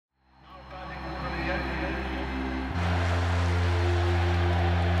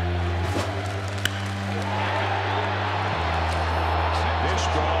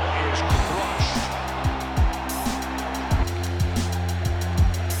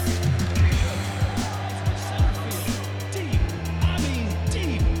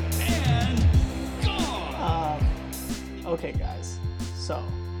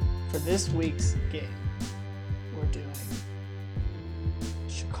this week's game, we're doing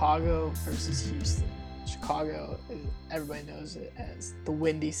Chicago versus Houston. Chicago, everybody knows it as the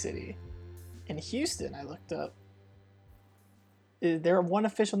Windy City. In Houston, I looked up, their one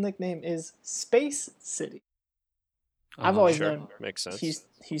official nickname is Space City. I've always known makes sense.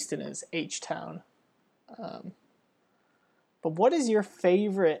 Houston as H-Town. But what is your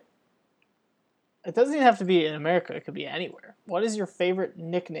favorite? It doesn't even have to be in America. It could be anywhere. What is your favorite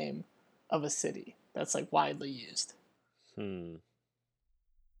nickname of a city that's like widely used?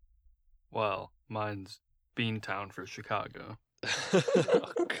 Well, mine's Beantown for Chicago.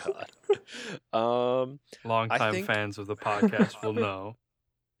 Oh God. Longtime fans of the podcast will know.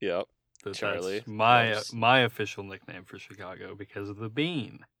 Yep. That Charlie. That's my official nickname for Chicago because of the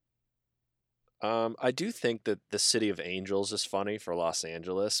bean. I do think that the City of Angels is funny for Los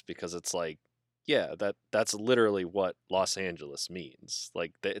Angeles because it's like, yeah, that's literally what Los Angeles means.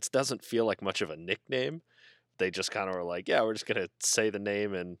 Like, it doesn't feel like much of a nickname. They just kind of are like, yeah, we're just gonna say the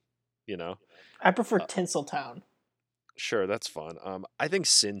name and, you know. I prefer Tinseltown. Sure, that's fun. I think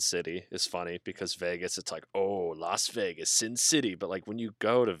Sin City is funny because Vegas, it's like, oh, Las Vegas, Sin City. But like when you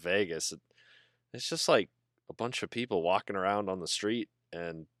go to Vegas, it's just like a bunch of people walking around on the street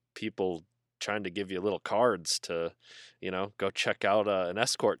and people trying to give you little cards to, go check out an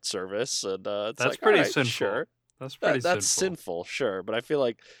escort service. And it's that's like, pretty all right, sinful. Sure. That's pretty sinful. That's sinful, sure. But I feel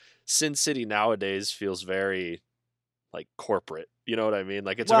like Sin City nowadays feels very like corporate. You know what I mean?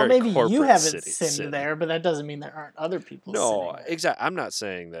 Like it's a very corporate city. Well, maybe you haven't sinned there, but that doesn't mean there aren't other people sinning there. Exactly. I'm not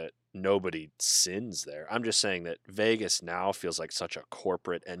saying that nobody sins there. I'm just saying that Vegas now feels like such a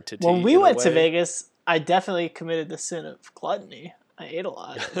corporate entity. When we went to Vegas, I definitely committed the sin of gluttony. I ate a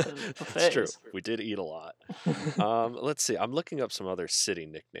lot. That's true. We did eat a lot. Let's see. I'm looking up some other city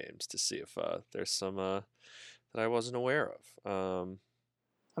nicknames to see if there's some that I wasn't aware of.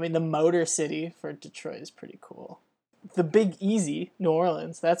 I mean, the Motor City for Detroit is pretty cool. The Big Easy, New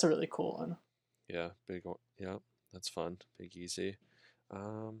Orleans, that's a really cool one. Yeah, that's fun. Big Easy.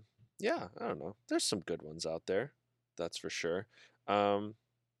 Yeah, I don't know. There's some good ones out there. That's for sure. Well,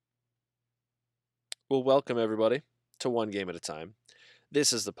 welcome everybody to One Game at a Time.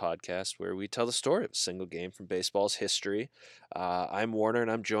 This is the podcast where we tell the story of a single game from baseball's history. I'm Warner,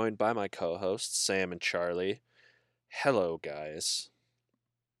 and I'm joined by my co-hosts, Sam and Charlie. Hello, guys.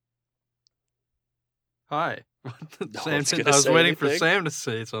 Hi. I was waiting for Sam to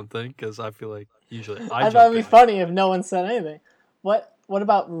say something because I feel like usually I thought it'd be funny if no one said anything. What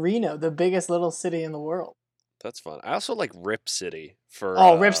about Reno, the biggest little city in the world? That's fun. I also like Rip City for.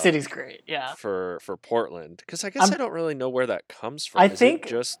 Oh, Rip City's great. Yeah. For Portland, because I guess I don't really know where that comes from. I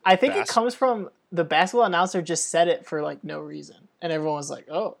think it comes from the basketball announcer just said it for like no reason, and everyone was like,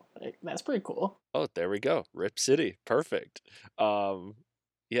 "Oh, that's pretty cool." Oh, there we go. Rip City, perfect.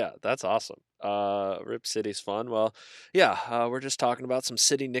 Yeah, that's awesome. Rip City's fun. Well, yeah, we're just talking about some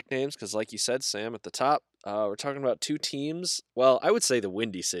city nicknames because, like you said, Sam, at the top, we're talking about two teams. Well, I would say the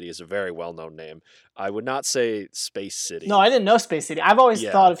Windy City is a very well-known name. I would not say Space City. No, I didn't know Space City. I've always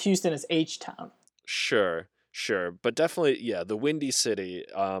thought of Houston as H-Town. Sure. But definitely, yeah, the Windy City,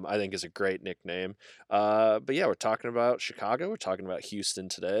 I think is a great nickname. But yeah, we're talking about Chicago. We're talking about Houston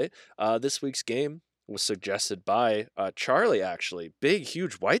today. This week's game was suggested by Charlie, actually. Big,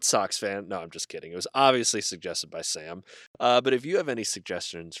 huge White Sox fan. No, I'm just kidding. It was obviously suggested by Sam. But if you have any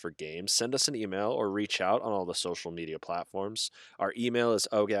suggestions for games, send us an email or reach out on all the social media platforms. Our email is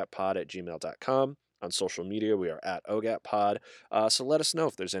ogatpod@gmail.com. On social media, we are at ogatpod. So let us know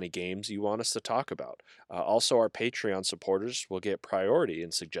if there's any games you want us to talk about. Also, our Patreon supporters will get priority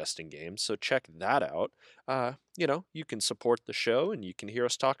in suggesting games, so check that out. You can support the show and you can hear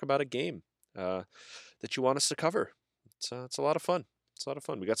us talk about a game that you want us to cover. It's a lot of fun.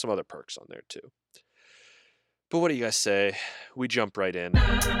 We got some other perks on there too. But what do you guys say? We jump right in.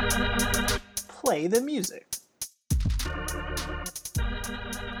 Play the music.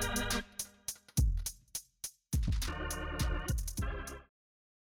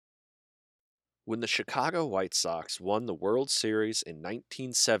 When the Chicago White Sox won the World Series in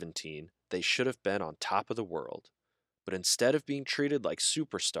 1917, they should have been on top of the world. But instead of being treated like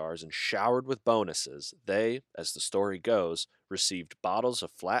superstars and showered with bonuses, they, as the story goes, received bottles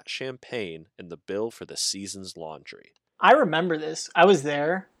of flat champagne in the bill for the season's laundry. I remember this. I was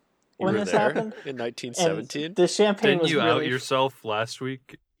there when this happened. In 1917? The champagne Didn't was you really... out yourself last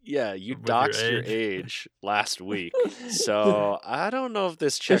week? Yeah, you doxed your age last week. So I don't know if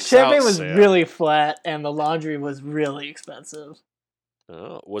this checks out, The champagne was Sam. really flat, and the laundry was really expensive.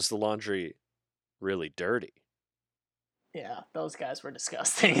 Oh, was the laundry really dirty? Yeah, those guys were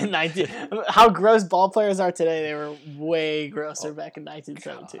disgusting in How gross ball players are today, they were way grosser back in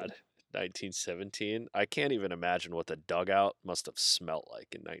 1917. God. 1917. I can't even imagine what the dugout must have smelt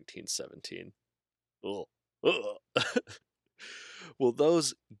like in 1917. Ugh. Ugh. Well,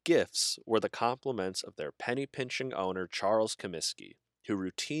 those gifts were the compliments of their penny-pinching owner, Charles Comiskey, who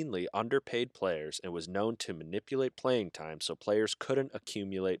routinely underpaid players and was known to manipulate playing time so players couldn't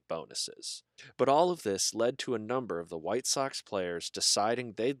accumulate bonuses. But all of this led to a number of the White Sox players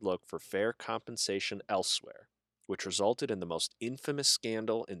deciding they'd look for fair compensation elsewhere, which resulted in the most infamous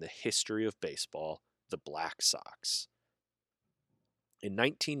scandal in the history of baseball, the Black Sox. In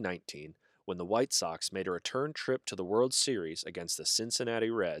 1919, when the White Sox made a return trip to the World Series against the Cincinnati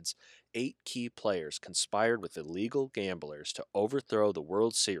Reds, 8 key players conspired with illegal gamblers to overthrow the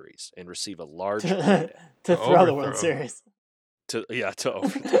World Series and receive a large payday. To throw the World overthrow. Series. To overthrow.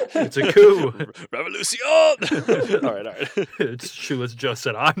 It's a coup. Revolution! all right. It's Shoeless Joe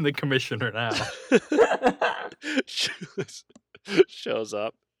said, I'm the commissioner now. Shows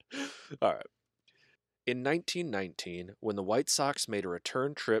up. All right. In 1919, when the White Sox made a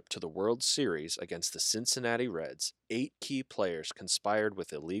return trip to the World Series against the Cincinnati Reds, 8 key players conspired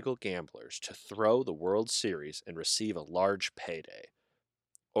with illegal gamblers to throw the World Series and receive a large payday.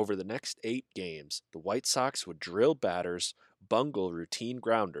 Over the next 8 games, the White Sox would drill batters, bungle routine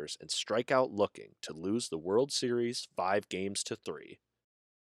grounders, and strike out looking to lose the World Series 5-3.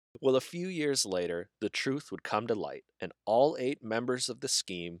 Well, a few years later, the truth would come to light, and all 8 members of the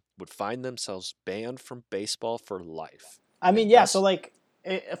scheme would find themselves banned from baseball for life. I mean, And yeah, thus- so like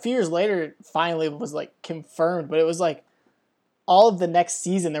a few years later, it finally was like confirmed, but it was like all of the next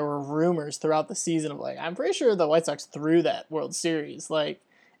season, there were rumors throughout the season of like, I'm pretty sure the White Sox threw that World Series, like,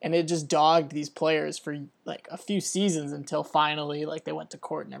 and it just dogged these players for like a few seasons until finally like they went to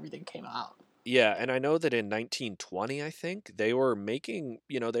court and everything came out. Yeah, and I know that in 1920, I think, they were making,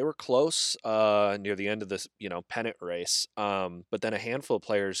 they were close near the end of this, pennant race. But then a handful of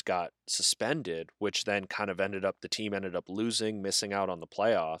players got suspended, which then kind of the team ended up losing, missing out on the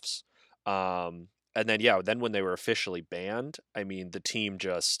playoffs. And then, then when they were officially banned, I mean, the team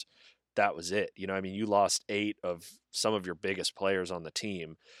just, that was it. You lost 8 of some of your biggest players on the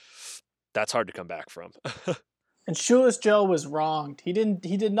team. That's hard to come back from. And Shoeless Joe was wronged. He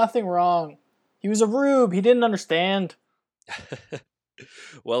did nothing wrong. He was a rube. He didn't understand.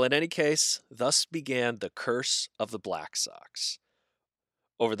 Well, in any case, thus began the curse of the Black Sox.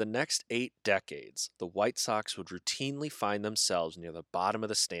 Over the next 8 decades, the White Sox would routinely find themselves near the bottom of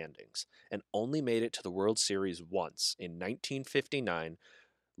the standings and only made it to the World Series once in 1959,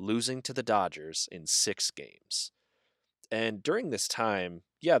 losing to the Dodgers in 6 games. And during this time,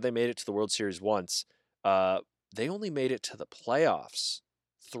 they made it to the World Series once. They only made it to the playoffs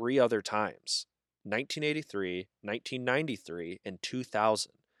 3 other times. 1983, 1993, and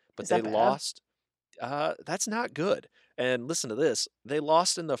 2000. But Is that they bad? lost. That's not good. And listen to this. They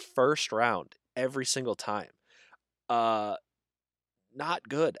lost in the first round every single time. Not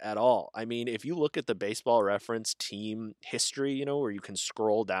good at all. I mean, if you look at the Baseball Reference team history, where you can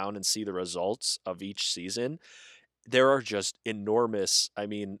scroll down and see the results of each season, there are just enormous,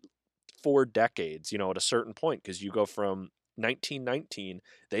 4 decades, at a certain point, because you go from 1919,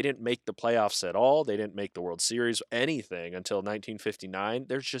 they didn't make the playoffs at all. They didn't make the World Series, anything until 1959.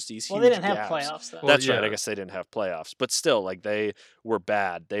 There's just these Well, huge they didn't have gaps. playoffs then. Well, That's right. I yeah. guess they didn't have playoffs, but still, like, they were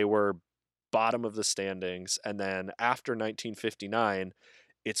bad. They were bottom of the standings. And then after 1959,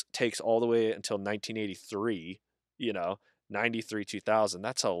 it takes all the way until 1983, 93, 2000.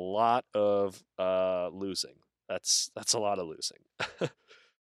 That's a lot of losing. That's a lot of losing.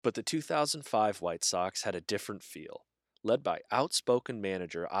 But the 2005 White Sox had a different feel. Led by outspoken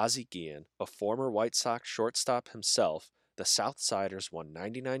manager Ozzie Guillen, a former White Sox shortstop himself, the Southsiders won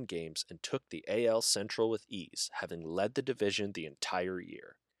 99 games and took the AL Central with ease, having led the division the entire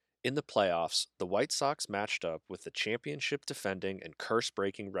year. In the playoffs, the White Sox matched up with the championship-defending and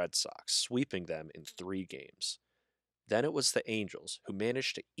curse-breaking Red Sox, sweeping them in 3 games. Then it was the Angels, who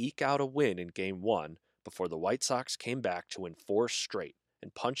managed to eke out a win in Game 1 before the White Sox came back to win 4 straight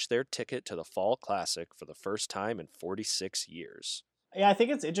and punched their ticket to the Fall Classic for the first time in 46 years. Yeah, I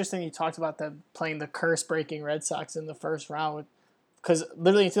think it's interesting you talked about them playing the curse-breaking Red Sox in the first round, because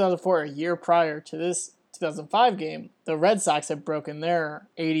literally in 2004, a year prior to this 2005 game, the Red Sox had broken their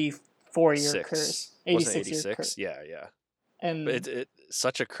 84-year curse, 86-year curse. Yeah. And But it's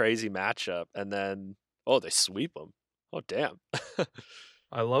such a crazy matchup, and then they sweep them. Oh, damn.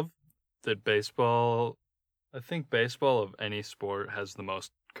 I love that baseball. I think baseball of any sport has the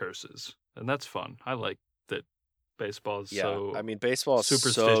most curses, and that's fun. I like that baseball is so. I mean, baseball is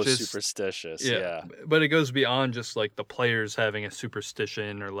so superstitious. Yeah. But it goes beyond just like the players having a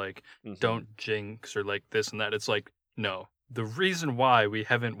superstition or like Mhm. don't jinx or like this and that. It's like, no, the reason why we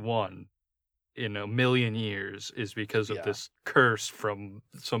haven't won in a million years is because of this curse from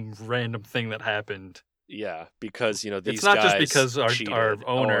some random thing that happened. Yeah, because these it's not guys just because our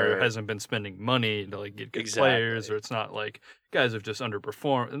owner or... hasn't been spending money to like get good Exactly. players, or it's not like guys have just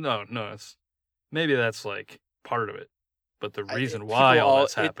underperformed. No, maybe that's like part of it. But the reason why all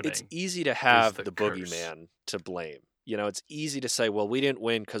that's happening, it's easy to have the curse. boogeyman to blame. It's easy to say, well, we didn't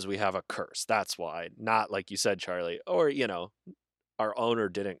win because we have a curse. That's why. Not like you said, Charlie, or our owner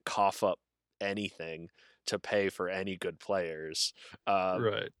didn't cough up anything to pay for any good players.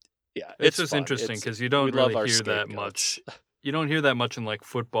 Right. Yeah, it's just interesting because you don't really hear that much. You don't hear that much in like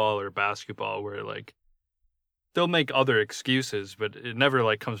football or basketball, where like they'll make other excuses, but it never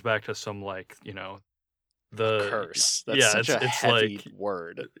like comes back to some like the curse. That's such a heavy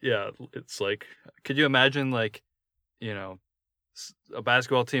word. Yeah, it's like, could you imagine like a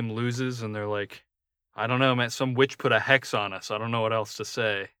basketball team loses and they're like, I don't know, man, some witch put a hex on us. I don't know what else to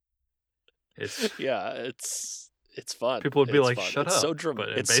say. It's it's fun. People would be like, fun. Shut it's up. So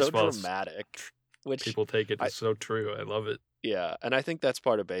it's so dramatic. Which people take it as so true. I love it. Yeah, and I think that's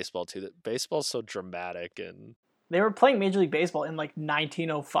part of baseball too. That baseball's so dramatic, and they were playing Major League Baseball in like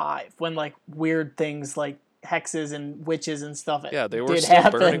 1905 when like weird things like hexes and witches and stuff. Yeah, they were still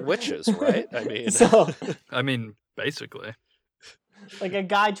burning witches, right? I mean, basically, like a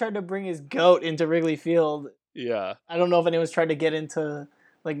guy tried to bring his goat into Wrigley Field. Yeah, I don't know if anyone's tried to get into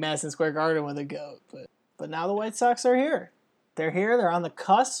like Madison Square Garden with a goat, but now the White Sox are here. They're here. They're on the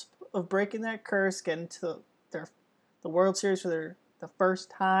cusp of breaking that curse, getting to the World Series for the first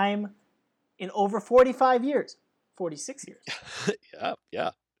time in over 45 years. 46 years.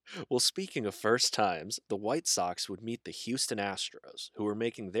 Yeah. Well, speaking of first times, the White Sox would meet the Houston Astros, who were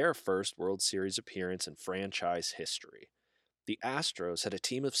making their first World Series appearance in franchise history. The Astros had a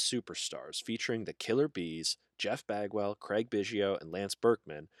team of superstars featuring the Killer Bees, Jeff Bagwell, Craig Biggio, and Lance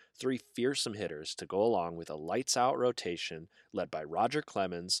Berkman, three fearsome hitters to go along with a lights-out rotation led by Roger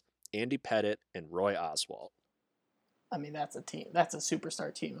Clemens, Andy Pettitte, and Roy Oswalt. I mean, that's a team. That's a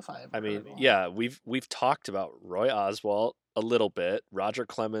superstar team. If I ever. I mean, yeah, we've talked about Roy Oswalt a little bit, Roger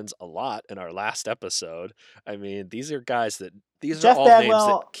Clemens a lot in our last episode. I mean, these are Jeff all Bagwell,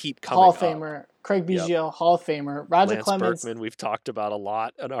 names that keep coming Hall of up. Famer. Craig Biggio, Hall of Famer. Roger Lance Clemens, Berkman, we've talked about a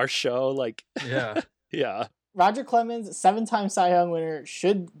lot on our show. Like, yeah. Roger Clemens, 7-time Cy Young winner,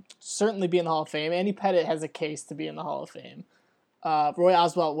 should certainly be in the Hall of Fame. Andy Pettitte has a case to be in the Hall of Fame. Roy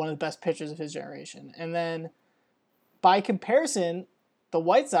Oswalt, one of the best pitchers of his generation, and then, by comparison, the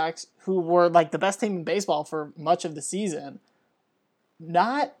White Sox, who were like the best team in baseball for much of the season,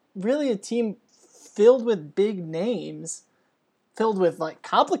 not really a team filled with big names, filled with like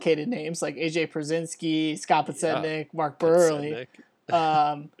complicated names like AJ Pierzynski, Scott Podsednik, Mark Burley,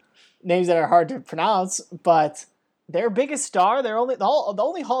 names that are hard to pronounce. But their biggest star, the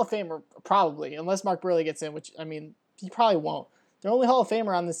only Hall of Famer probably, unless Mark Burley gets in, which I mean he probably won't. The only Hall of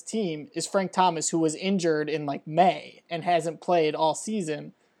Famer on this team is Frank Thomas, who was injured in like May and hasn't played all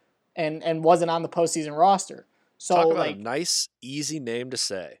season and wasn't on the postseason roster. So talk about a nice, easy name to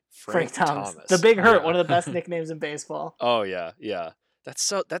say. Frank Thomas. The Big Hurt, one of the best nicknames in baseball. Oh, yeah. That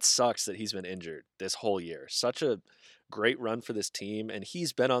sucks that he's been injured this whole year. Such a great run for this team, and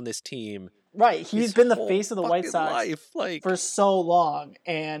he's been on this team. Right. He's been the face of the White Sox life, for so long,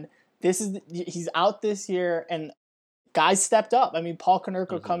 and he's out this year, and guys stepped up. I mean, Paul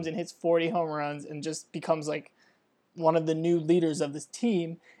Konerko comes and hits 40 home runs and just becomes like one of the new leaders of this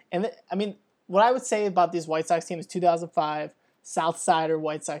team. And I mean, what I would say about this White Sox team is 2005 Southsider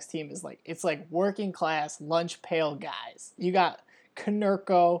White Sox team is like, it's like working class lunch pail guys. You got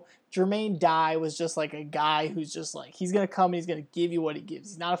Konerko. Jermaine Dye was just like a guy who's just like, he's going to come and he's going to give you what he gives.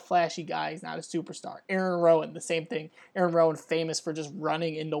 He's not a flashy guy. He's not a superstar. Aaron Rowan, the same thing. Aaron Rowan, famous for just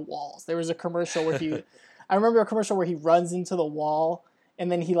running into walls. There was a commercial where I remember a commercial where he runs into the wall and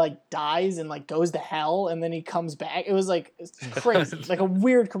then he like dies and like goes to hell and then he comes back. It was like it's crazy, like a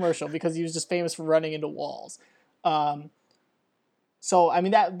weird commercial because he was just famous for running into walls. So I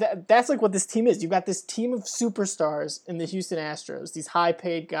mean that's like what this team is. You've got this team of superstars in the Houston Astros, these high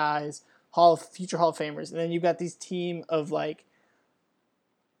paid guys, future Hall of Famers, and then you've got these team of like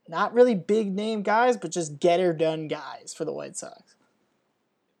not really big name guys, but just get her done guys for the White Sox,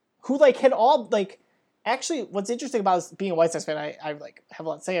 who like had all like. Actually, what's interesting about being a White Sox fan, I like have a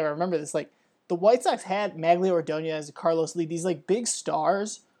lot to say. I remember this. Like the White Sox had Maglio Ordonez, Carlos Lee, these like big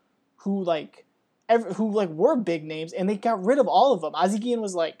stars, who were big names, and they got rid of all of them. Ozzie Guillen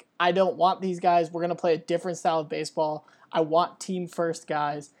was like, I don't want these guys. We're gonna play a different style of baseball. I want team first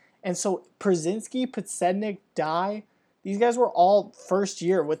guys. And so Pierzynski, Podsednik, Dye, these guys were all first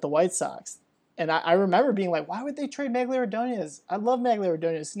year with the White Sox, And I remember being like, why would they trade Magglio Ordonez? I love Magglio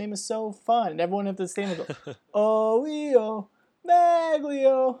Ordonez. His name is so fun. And everyone at the stadium would go, oh,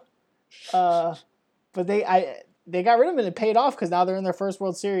 Magglio. But they got rid of him and it paid off because now they're in their first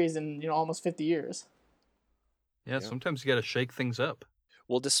World Series in almost 50 years. Yeah, sometimes you got to shake things up.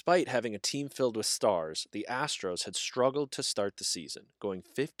 Well, despite having a team filled with stars, the Astros had struggled to start the season, going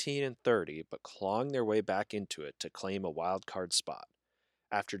 15-30, but clawing their way back into it to claim a wild card spot.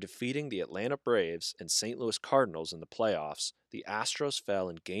 After defeating the Atlanta Braves and St. Louis Cardinals in the playoffs, the Astros fell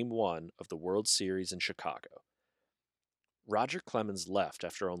in Game 1 of the World Series in Chicago. Roger Clemens left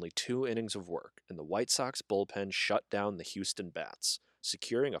after only 2 innings of work, and the White Sox bullpen shut down the Houston Bats,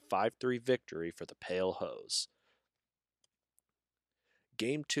 securing a 5-3 victory for the Pail HOUs.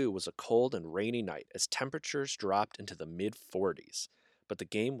 Game 2 was a cold and rainy night as temperatures dropped into the mid-40s, but the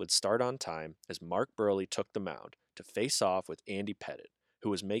game would start on time as Mark Buehrle took the mound to face off with Andy Pettitte, who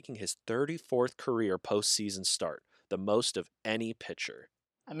was making his 34th career postseason start, the most of any pitcher.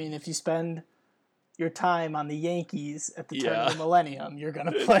 I mean, if you spend your time on the Yankees at the turn of the millennium, you're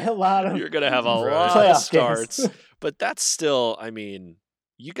going to play a lot of You're going to have a lot of starts. But that's still, I mean,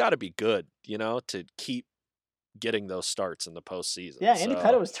 you got to be good, to keep getting those starts in the postseason. Yeah, Andy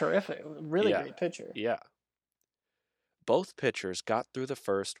Pettitte was terrific. Really great pitcher. Yeah. Both pitchers got through the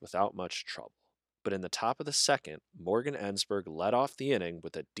first without much trouble. But in the top of the second, Morgan Ensberg led off the inning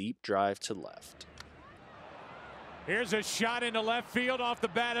with a deep drive to left. Here's a shot into left field off the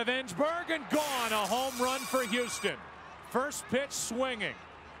bat of Ensberg and gone. A home run for Houston. First pitch swinging.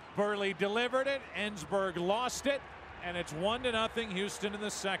 Buehrle delivered it. Ensberg lost it. And it's 1-0 Houston in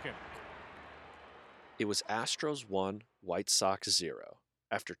the second. It was Astros 1, White Sox 0.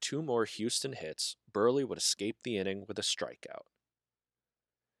 After 2 more Houston hits, Buehrle would escape the inning with a strikeout.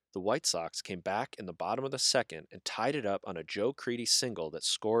 The White Sox came back in the bottom of the second and tied it up on a Joe Crede single that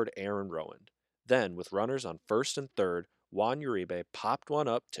scored Aaron Rowand. Then, with runners on first and third, Juan Uribe popped one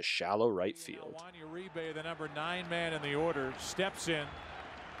up to shallow right field. Juan Uribe, the number 9 man in the order, steps in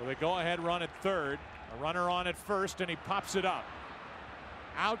with a go-ahead run at third. A runner on at first, and he pops it up.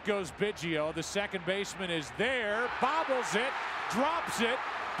 Out goes Biggio. The second baseman is there, bobbles it, drops it.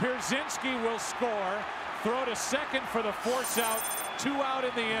 Pierzynski will score. Throw to second for the force out. 2 out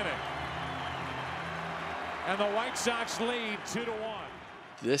in the inning. And the White Sox lead 2-1.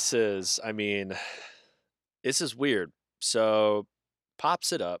 This is weird. So,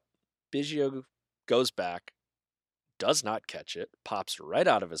 pops it up. Biggio goes back, does not catch it, pops right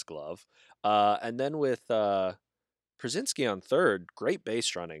out of his glove. And then with Pierzynski on third, great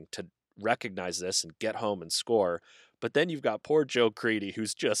base running to recognize this and get home and score. But then you've got poor Joe Crede,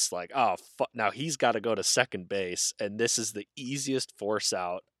 who's just like, now he's got to go to second base, and this is the easiest force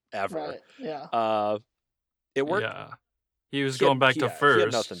out ever. Right, yeah. It worked. Yeah. He was going back to first. He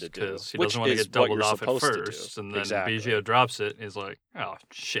had nothing to do. Because he doesn't want to get doubled off at first. And then exactly. Biggio drops it, and he's like, oh,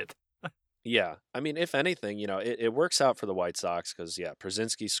 shit. Yeah. I mean, if anything, it works out for the White Sox because,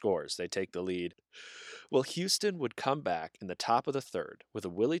 Pierzynski scores. They take the lead. Well, Houston would come back in the top of the third with a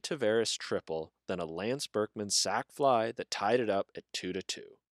Willy Taveras triple, then a Lance Berkman sac fly that tied it up at 2-2.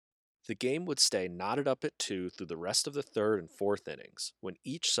 The game would stay knotted up at 2 through the rest of the third and fourth innings, when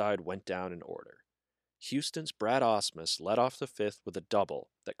each side went down in order. Houston's Brad Ausmus led off the fifth with a double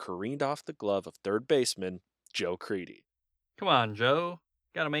that careened off the glove of third baseman Joe Crede. Come on, Joe.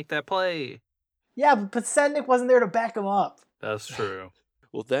 Got to make that play. Yeah, but Sednick wasn't there to back him up. That's true.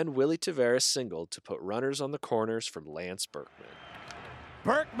 Well, then Willy Taveras singled to put runners on the corners from Lance Berkman.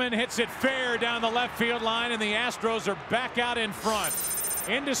 Berkman hits it fair down the left field line, and the Astros are back out in front.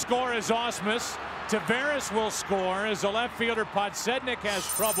 In to score is Ausmus. Taveras will score as the left fielder Podsednik has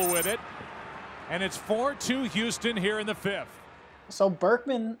trouble with it. And it's 4-2 Houston here in the fifth. So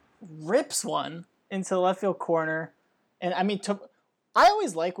Berkman rips one into the left field corner. And I mean, I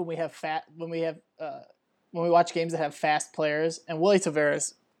always like when we watch games that have fast players, and Willy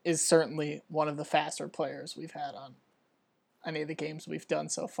Taveras is certainly one of the faster players we've had on any of the games we've done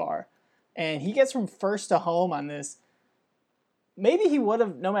so far. And he gets from first to home on this. Maybe he would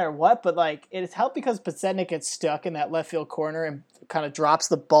have no matter what, but it's helped because Podsednik gets stuck in that left field corner and kind of drops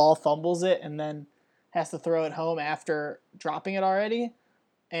the ball, fumbles it, and then has to throw it home after dropping it already.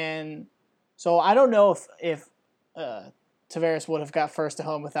 And so I don't know if Taveras would have got first to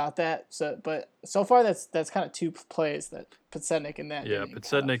home without that. But so far that's kind of 2 plays that Podsednik in that. Yeah,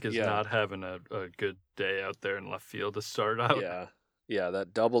 Podsednik is not having a good day out there in left field to start out. Yeah,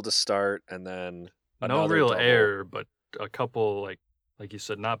 that double to start, and then no real double. error, but a couple like you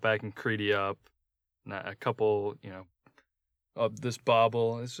said, not backing Crede up, a couple of this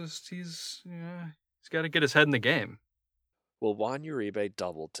bobble. It's just he's got to get his head in the game. Well, Juan Uribe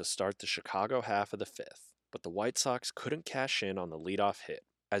doubled to start the Chicago half of the fifth, but the White Sox couldn't cash in on the leadoff hit,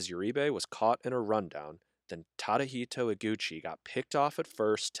 as Uribe was caught in a rundown. Then Tadahito Iguchi got picked off at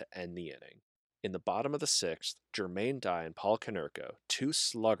first to end the inning. In the bottom of the sixth, Jermaine Dye and Paul Konerko, two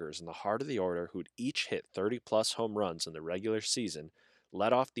sluggers in the heart of the order who'd each hit 30-plus home runs in the regular season,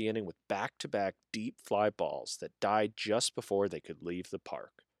 led off the inning with back-to-back deep fly balls that died just before they could leave the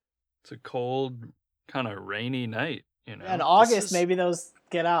park. It's a cold, kind of rainy night, you know. Yeah, in August, maybe those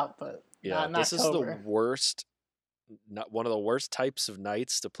get out, but not in this October. Is the worst, one of the worst types of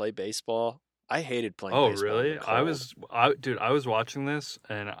nights to play baseball. I hated playing baseball. Oh, really? In the cold. I was watching this,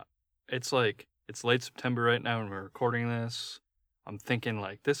 and it's like, it's late September right now, and we're recording this. I'm thinking,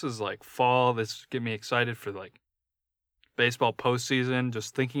 like, this is like fall. This get me excited for, like, baseball postseason.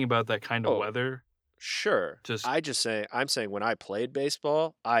 Just thinking about that kind of weather. Sure. I'm saying when I played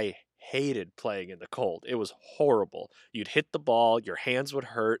baseball, I hated playing in the cold. It was horrible. You'd hit the ball, your hands would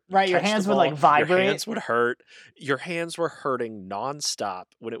hurt. Right, your hands would like vibrate. Your hands would hurt. Your hands were hurting nonstop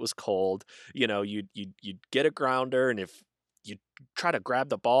when it was cold. You know, you'd get a grounder, and if you try to grab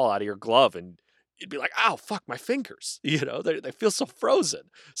the ball out of your glove, and you'd be like, "Ow, fuck my fingers!" You know, they feel so frozen.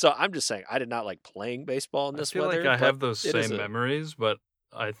 So I'm just saying, I did not like playing baseball in this weather. I feel like I have those same memories, but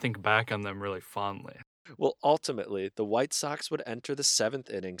I think back on them really fondly. Well, ultimately, the White Sox would enter the seventh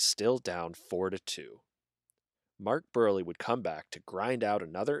inning still down 4-2. Mark Buehrle would come back to grind out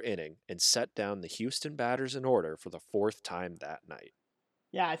another inning and set down the Houston batters in order for the fourth time that night.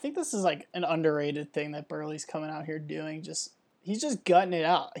 Yeah, I think this is like an underrated thing that Buehrle's coming out here doing. He's just gutting it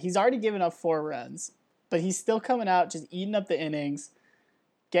out. He's already given up 4 runs, but he's still coming out, just eating up the innings,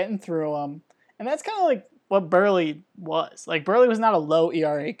 getting through them. And that's kind of like what Buehrle was. Like, Buehrle was not a low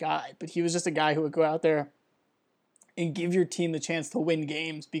ERA guy, but he was just a guy who would go out there and give your team the chance to win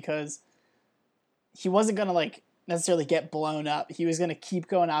games because he wasn't going to, like, necessarily get blown up. He was going to keep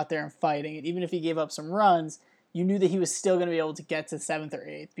going out there and fighting. And even if he gave up some runs, you knew that he was still going to be able to get to 7th or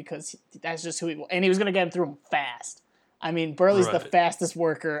 8th because that's just who he was. And he was going to get him through them fast. I mean, Buehrle's the fastest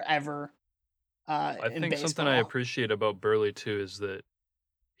worker ever I think baseball. Something I appreciate about Buehrle, too, is that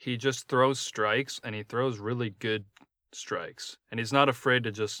he just throws strikes, and he throws really good strikes. And he's not afraid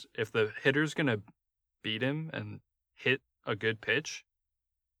to just, if the hitter's going to beat him and hit a good pitch,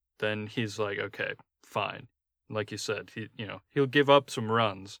 then he's like, okay, fine. Like you said, he'll give up some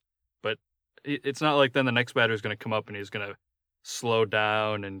runs, but it's not like then the next batter is going to come up and he's going to slow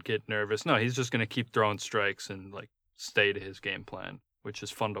down and get nervous. No, he's just going to keep throwing strikes and like stay to his game plan, which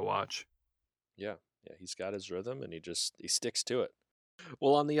is fun to watch. Yeah, he's got his rhythm, and he sticks to it.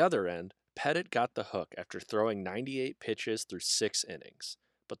 Well, on the other end, Pettit got the hook after throwing 98 pitches through 6 innings,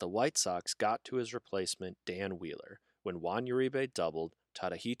 but the White Sox got to his replacement, Dan Wheeler. When Juan Uribe doubled,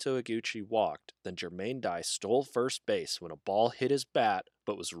 Tadahito Iguchi walked, then Jermaine Dye stole first base when a ball hit his bat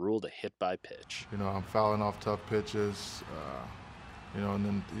but was ruled a hit by pitch. I'm fouling off tough pitches, and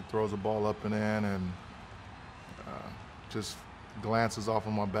then he throws a ball up and in and just glances off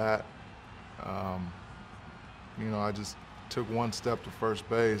of my bat. I just took one step to first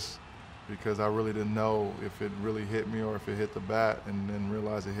base because I really didn't know if it really hit me or if it hit the bat, and then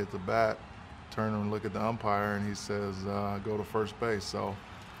realized it hit the bat. Turn and look at the umpire, and he says, go to first base. So,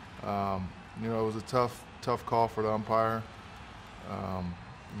 it was a tough call for the umpire.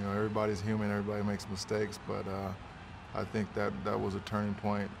 Everybody's human, everybody makes mistakes, but I think that was a turning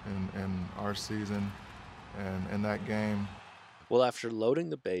point in our season and in that game. Well, after loading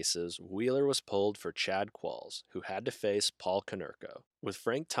the bases, Wheeler was pulled for Chad Qualls, who had to face Paul Konerko. With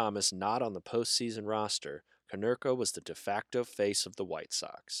Frank Thomas not on the postseason roster, Konerko was the de facto face of the White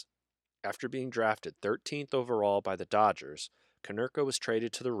Sox. After being drafted 13th overall by the Dodgers, Konerko was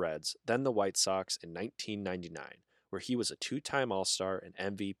traded to the Reds, then the White Sox in 1999, where he was a 2-time All-Star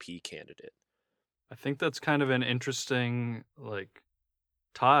and MVP candidate. I think that's kind of an interesting,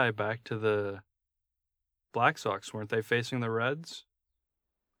 tie back to the Black Sox. Weren't they facing the Reds?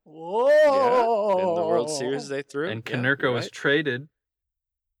 Whoa! Yeah, in the World Series they threw. And Konerko was traded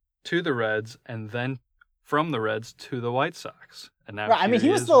to the Reds and then from the Reds to the White Sox. And now right, I mean, he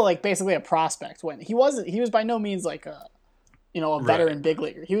was still basically a prospect when he was by no means like a veteran big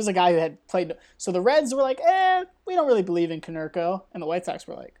leaguer. He was a guy who had played. So the Reds were like, we don't really believe in Konerko, and the White Sox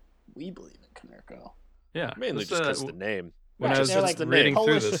were like, we believe in Konerko. Yeah, mainly just because the name. When I was reading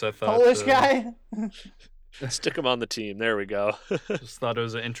through this, I thought Polish guy. Stick him on the team. There we go. Just thought it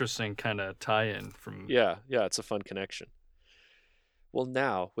was an interesting kind of tie-in from. Yeah, it's a fun connection. Well,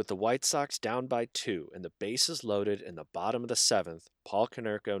 now, with the White Sox down by 2 and the bases loaded in the bottom of the 7th, Paul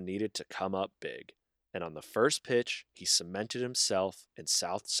Konerko needed to come up big. And on the first pitch, he cemented himself in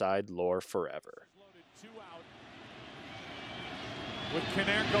Southside lore forever. with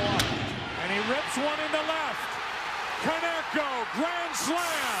Konerko up. And he rips one into left. Konerko, grand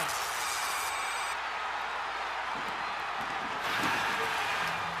slam.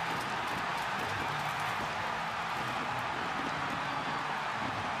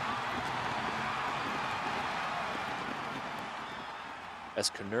 As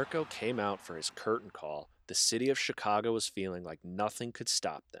Konerko came out for his curtain call, the city of Chicago was feeling like nothing could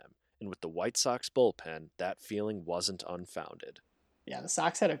stop them. And with the White Sox bullpen, that feeling wasn't unfounded. Yeah, the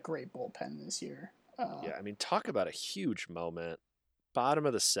Sox had a great bullpen this year. Yeah, I mean, talk about a huge moment. Bottom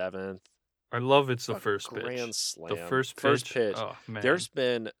of the seventh. I love it's the first grand pitch. Slam. The first pitch. Oh, man. There's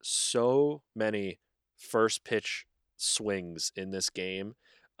been so many first pitch swings in this game.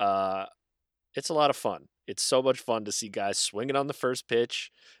 It's a lot of fun. It's so much fun to see guys swinging on the first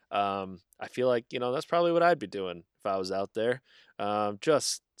pitch. I feel like, that's probably what I'd be doing if I was out there.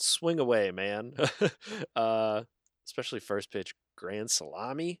 Just swing away, man. Especially first pitch grand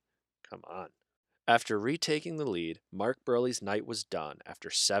salami. Come on. After retaking the lead, Mark Burley's night was done after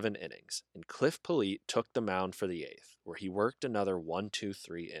 7 innings, and Cliff Polite took the mound for the 8th, where he worked another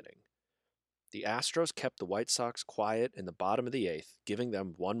 1-2-3 inning. The Astros kept the White Sox quiet in the bottom of the 8th, giving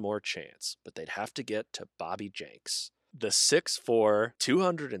them one more chance, but they'd have to get to Bobby Jenks. The 6'4",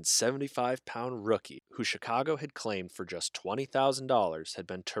 275-pound rookie, who Chicago had claimed for just $20,000, had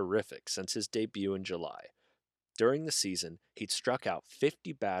been terrific since his debut in July. During the season, he'd struck out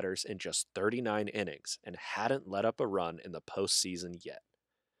 50 batters in just 39 innings and hadn't let up a run in the postseason yet.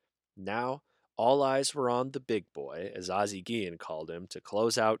 Now, all eyes were on the big boy, as Ozzie Guillen called him, to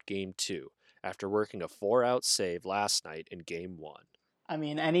close out Game 2, after working a 4-out save last night in Game 1. I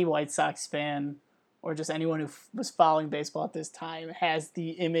mean, any White Sox fan, or just anyone who was following baseball at this time, has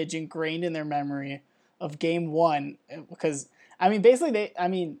the image ingrained in their memory of Game 1. Because,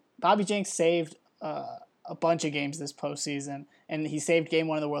 Bobby Jenks saved a bunch of games this postseason, and he saved Game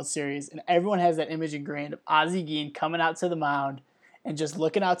 1 of the World Series, and everyone has that image ingrained of Ozzie Guillen coming out to the mound and just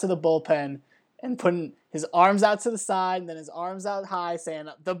looking out to the bullpen and putting his arms out to the side and then his arms out high saying,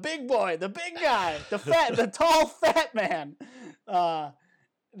 the big boy, the big guy, the tall, fat man.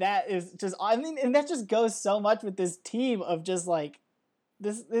 That is just, and that just goes so much with this team of just like,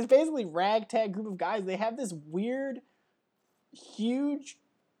 this basically ragtag group of guys. They have this weird, huge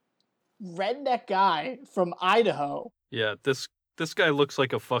redneck guy from Idaho. Yeah, this guy looks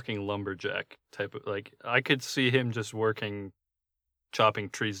like a fucking lumberjack type of, like, I could see him just chopping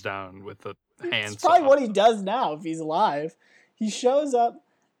trees down with a handsaw. It's probably what he does now if he's alive. He shows up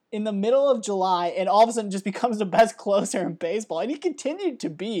in the middle of July and all of a sudden just becomes the best closer in baseball. And he continued to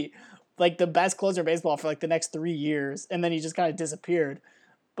be like the best closer in baseball for like the next 3 years. And then he just kind of disappeared.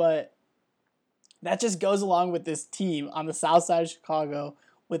 But that just goes along with this team on the south side of Chicago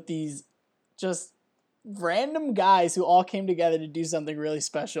with these just random guys who all came together to do something really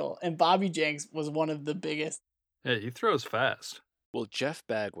special. And Bobby Jenks was one of the biggest. Yeah, he throws fast. Well, Jeff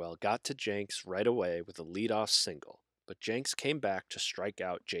Bagwell got to Jenks right away with a leadoff single, but Jenks came back to strike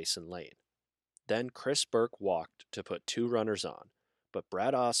out Jason Lane. Then Chris Burke walked to put 2 runners on, but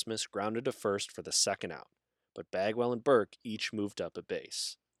Brad Ausmus grounded to first for the second out. But Bagwell and Burke each moved up a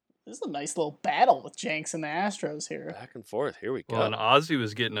base. This is a nice little battle with Jenks and the Astros here. Back and forth. Here we go. Well, and Ozzie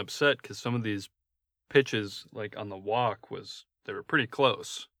was getting upset because some of these pitches, like on the walk, they were pretty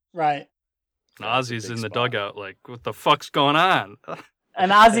close. Right. And Ozzie's in the dugout like, what the fuck's going on?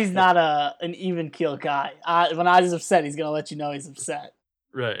 And Ozzie's not an even keel guy. When Ozzie's upset, he's going to let you know he's upset.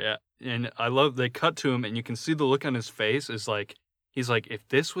 Right, yeah. And I love, they cut to him and you can see the look on his face is like, he's like, if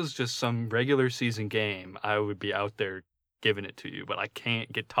this was just some regular season game, I would be out there giving it to you, but I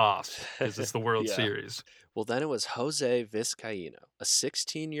can't get tossed because it's the World Series. Well, then it was Jose Vizcaíno, a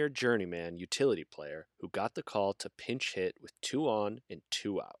 16-year journeyman utility player who got the call to pinch hit with 2 on and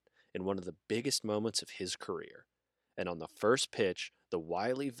 2 out in one of the biggest moments of his career. And on the first pitch, the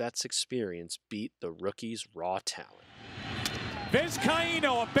wily vet's experience beat the rookie's raw talent.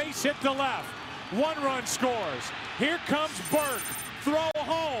 Vizcaíno, a base hit to left. 1 run scores. Here comes Burke. Throw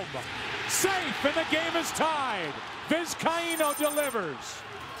home. Safe, and the game is tied. Vizcaíno delivers.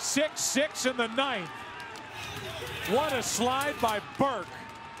 6-6 in the 9th. What a slide by Burke.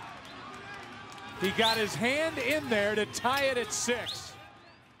 He got his hand in there to tie it at 6.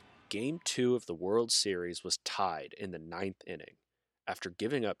 Game 2 of the World Series was tied in the 9th inning. After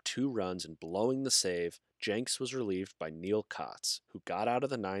giving up 2 runs and blowing the save, Jenks was relieved by Neil Kotz, who got out of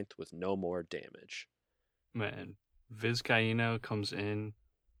the 9th with no more damage. Man, Vizcaíno comes in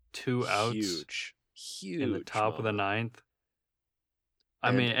 2 outs. Huge in the top of the 9th.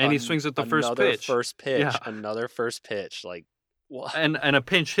 And he swings at the first pitch. Another first pitch. Like, what? And a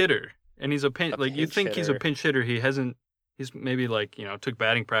pinch hitter. And he's a pinch. Like, you think he's a pinch hitter. He's He's maybe like, took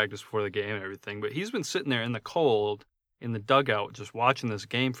batting practice before the game and everything, but he's been sitting there in the cold in the dugout just watching this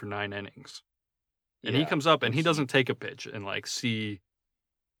game for 9 innings. And he comes up and he doesn't take a pitch and like see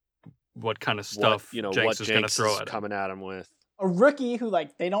what kind of stuff Jenks is going to throw at him. Coming at him with. A rookie who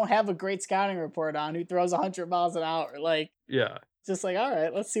like they don't have a great scouting report on, who throws 100 miles an hour, like just like, all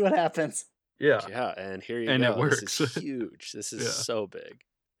right, let's see what happens. Yeah, and here you go. It works. This is huge. This is so big.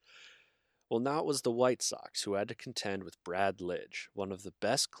 Well, now it was the White Sox who had to contend with Brad Lidge, one of the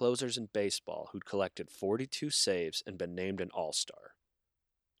best closers in baseball, who'd collected 42 saves and been named an All-Star.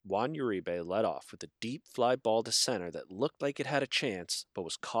 Juan Uribe led off with a deep fly ball to center that looked like it had a chance, but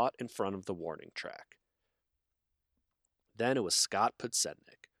was caught in front of the warning track. Then it was Scott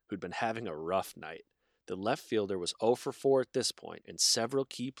Podsednik, who'd been having a rough night. The left fielder was 0 for 4 at this point, and several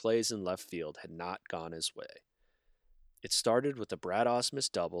key plays in left field had not gone his way. It started with a Brad Ausmus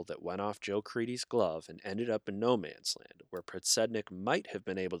double that went off Joe Creedy's glove and ended up in no man's land, where Podsednik might have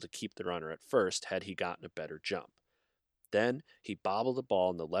been able to keep the runner at first had he gotten a better jump. Then he bobbled the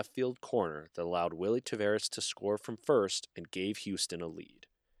ball in the left field corner that allowed Willie Taveras to score from first and gave Houston a lead.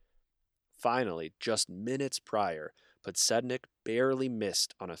 Finally, just minutes prior, Podsednik barely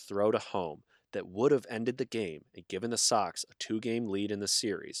missed on a throw to home that would have ended the game and given the Sox a 2-game lead in the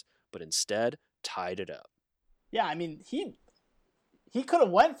series, but instead tied it up. Yeah, I mean, he could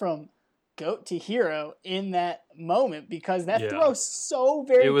have went from GOAT to hero in that moment because that throw so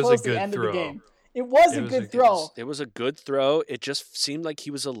very close to the end of the game. It was a good throw. It was a good throw. It just seemed like he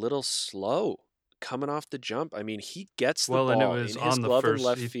was a little slow coming off the jump. I mean, he gets the ball and it was in his glove in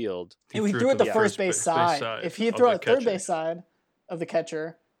left field. He threw it the first base side. If he threw it third base side of the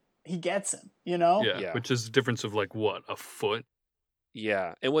catcher, he gets him, Yeah, which is the difference of like, what, a foot?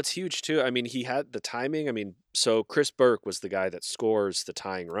 Yeah, and what's huge too, I mean, he had the timing. I mean, so Chris Burke was the guy that scores the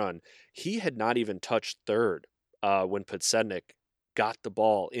tying run. He had not even touched third when Podsednik got the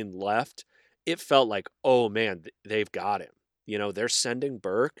ball in left. It felt like, oh man, they've got him. They're sending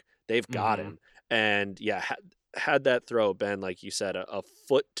Burke, they've got him. And had that throw been, like you said, a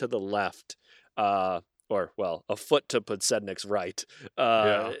foot to the left, a foot to Podsednik's right,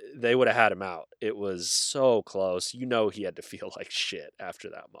 they would have had him out. It was so close. He had to feel like shit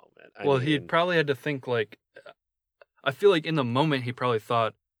after that moment. He probably had to think like, I feel like in the moment he probably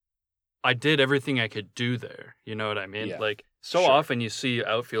thought, I did everything I could do there. You know what I mean? Yeah. Like often you see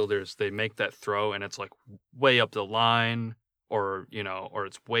outfielders, they make that throw and it's like way up the line or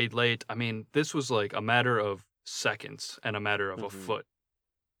it's way late. I mean, this was like a matter of seconds and a matter of a foot.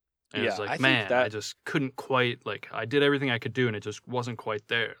 And it's like, man, I just couldn't quite, like, I did everything I could do and it just wasn't quite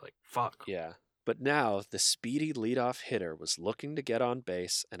there. Like, fuck. Yeah. But now the speedy leadoff hitter was looking to get on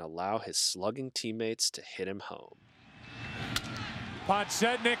base and allow his slugging teammates to hit him home.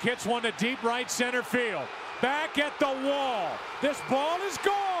 Podsednik hits one to deep right center field. Back at the wall. This ball is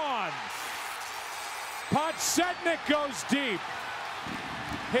gone. Podsednik goes deep.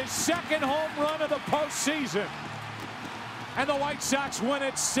 His second home run of the postseason. And the White Sox win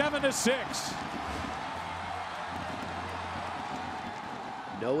it 7-6.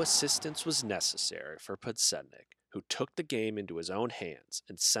 No assistance was necessary for Podsednik, who took the game into his own hands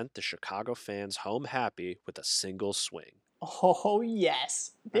and sent the Chicago fans home happy with a single swing. Oh,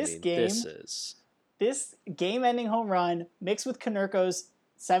 yes. This game-ending home run mixed with Konerko's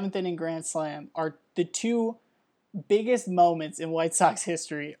 7th inning grand slam are the two biggest moments in White Sox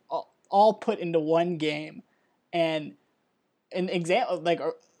history, all put into one game. And an example, like,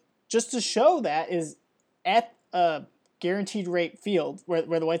 just to show that, is at a guaranteed rate field where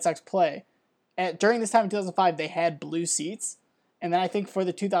the White Sox play. During this time in 2005, they had blue seats. And then I think for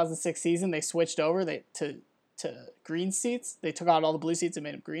the 2006 season, they switched over to green seats. They took out all the blue seats and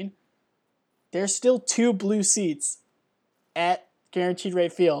made them green. There's still 2 blue seats at guaranteed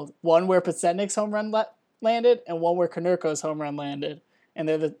rate field. One where Podsednik's home run landed and one where Konerko's home run landed. And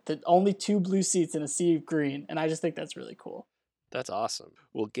they're the only 2 blue seats in a sea of green. And I just think that's really cool. That's awesome.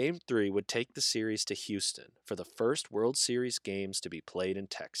 Well, Game 3 would take the series to Houston for the first World Series games to be played in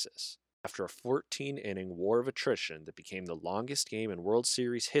Texas. After a 14-inning war of attrition that became the longest game in World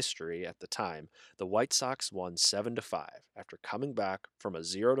Series history at the time, the White Sox won 7-5 after coming back from a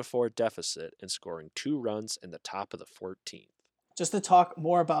 0-4 deficit and scoring 2 runs in the top of the 14th. Just to talk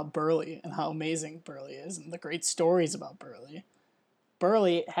more about Burley and how amazing Burley is and the great stories about Burley.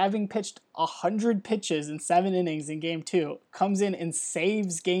 Burley, having pitched 100 pitches in 7 innings in Game 2, comes in and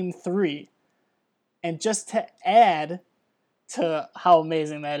saves Game 3. And just to add to how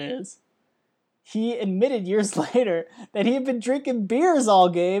amazing that is, he admitted years later that he had been drinking beers all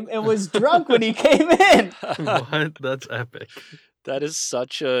game and was drunk when he came in. What? That's epic. That is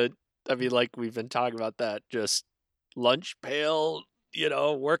such a... I mean, like, we've been talking about that, just lunch pail,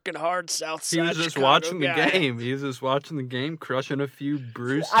 working hard South Side. He was just Chicago watching guy. the game. He was just watching the game, crushing a few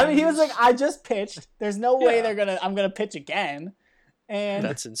Bruce. I mean, he was like, I just pitched. There's no way I'm gonna pitch again. And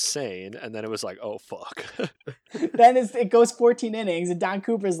that's insane. And then it was like, oh fuck. Then it goes 14 innings, and Don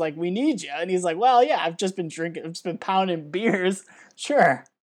Cooper's like, we need you. And he's like, well, yeah, I've just been pounding beers. Sure.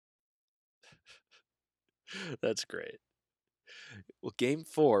 That's great. Well, Game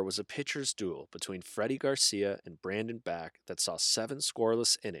 4 was a pitcher's duel between Freddie Garcia and Brandon Back that saw 7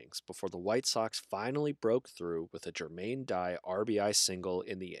 scoreless innings before the White Sox finally broke through with a Jermaine Dye RBI single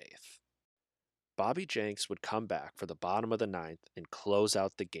in the 8th. Bobby Jenks would come back for the bottom of the 9th and close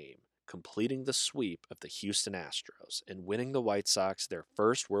out the game, completing the sweep of the Houston Astros and winning the White Sox their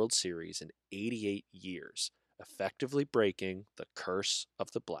first World Series in 88 years, effectively breaking the curse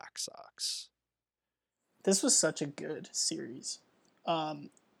of the Black Sox. This was such a good series. You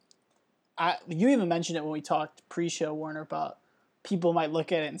even mentioned it when we talked pre-show, Warner, about people might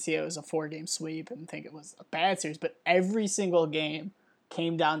look at it and see it was a 4-game sweep and think it was a bad series, but every single game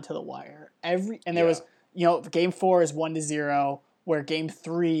came down to the wire. There was, Game 4 is 1-0, where Game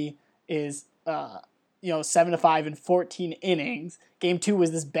 3 is 7-5 in 14 innings. Game 2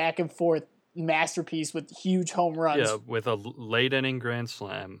 was this back and forth masterpiece with huge home runs. Yeah, with a late inning grand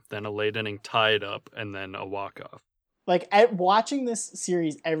slam, then a late inning tied up, and then a walk-off. Like, watching this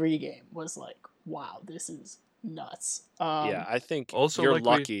series every game was like, wow, this is nuts. I think also you're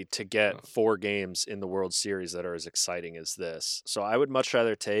lucky to get 4 games in the World Series that are as exciting as this. So I would much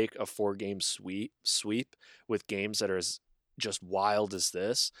rather take a 4-game sweep with games that are as just wild as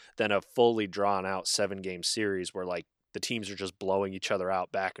this than a fully drawn out 7-game series where like the teams are just blowing each other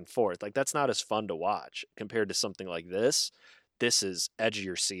out back and forth. Like, that's not as fun to watch compared to something like this. This is edge of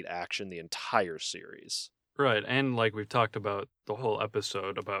your seat action the entire series. Right, and like we've talked about the whole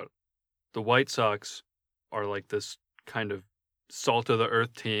episode about the White Sox are like this kind of salt of the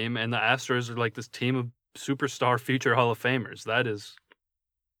earth team, and the Astros are like this team of superstar future Hall of Famers. That is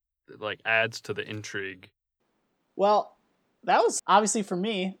like adds to the intrigue. Well, that was obviously for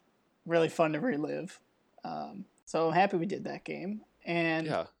me really fun to relive. So I'm happy we did that game. And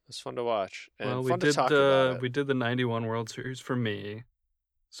yeah, it's fun to watch. And well, fun to talk about it. We did the 91 World Series for me,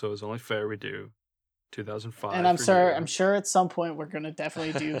 so it was only fair we do 2005. And I'm sure at some point we're going to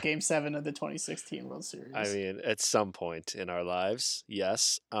definitely do Game 7 of the 2016 World Series. I mean, at some point in our lives,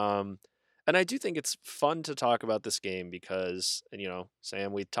 yes. And I do think it's fun to talk about this game because, and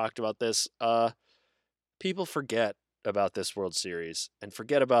Sam, we talked about this. People forget about this World Series and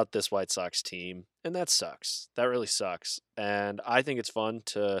forget about this White Sox team, and that sucks. That really sucks. And I think it's fun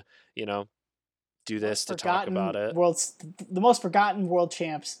to, do this to talk about it. The most forgotten world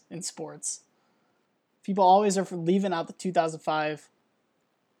champs in sports. People always are leaving out the 2005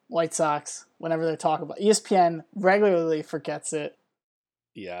 White Sox whenever they're talking about. ESPN regularly forgets it.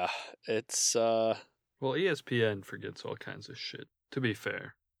 Yeah, it's well, ESPN forgets all kinds of shit, to be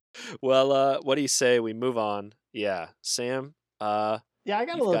fair. Well, what do you say we move on? Yeah, Sam. Yeah, I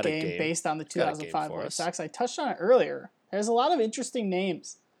got a little game based on the 2005 White Sox. I touched on it earlier. There's a lot of interesting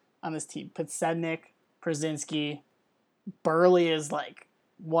names on this team. Podsednik, Przinsky, Burley is like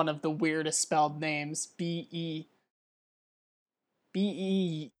one of the weirdest spelled names. B-E.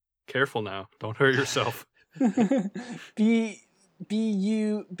 Careful now. Don't hurt yourself. B-U-B-E.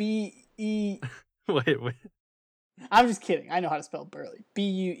 Wait. I'm just kidding. I know how to spell Burley.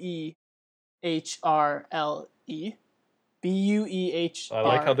 B-U-E-H-R-L-E. B-U-E-H-R-L-E. I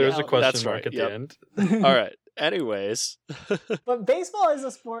like how there's a question mark at the end. All right. Anyways. But baseball is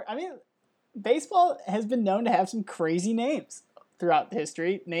a sport. I mean, baseball has been known to have some crazy names throughout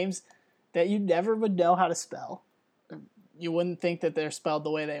history. Names that you never would know how to spell. You wouldn't think that they're spelled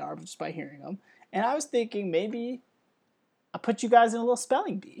the way they are just by hearing them. And I was thinking maybe I'll put you guys in a little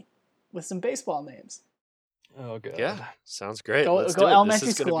spelling bee with some baseball names. Oh, God. Yeah, sounds great. Go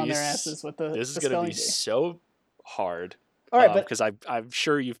elementary school on their asses with the This is going to be so hard. All right, because I'm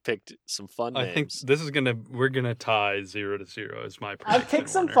sure you've picked some fun names. I think this is we're gonna tie 0-0 is my prediction. I've picked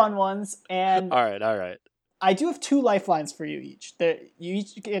some fun ones, and all right. I do have 2 lifelines for you each. You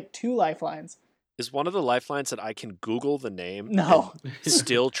each get 2 lifelines. Is one of the lifelines that I can Google the name? No. And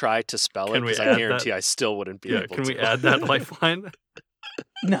still try to spell it because I guarantee I still wouldn't be able to. Can we add that lifeline?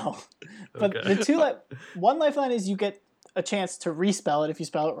 No. But Okay. One lifeline is you get a chance to respell it if you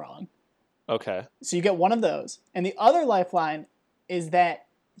spell it wrong. Okay. So you get one of those. And the other lifeline is that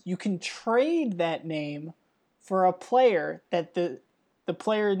you can trade that name for a player that the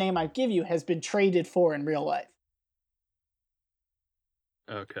player name I give you has been traded for in real life.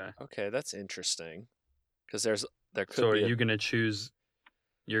 Okay, that's interesting. Because there could be. So are you going to choose?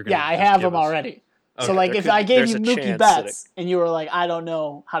 I have them already. So like if I gave you Mookie Betts and you were like, I don't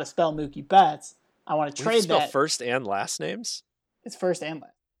know how to spell Mookie Betts, I want to trade that. First and last names? It's first and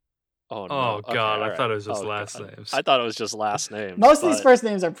last. Oh no! Oh god, I thought it was just last names. I thought it was just last names. Most of these first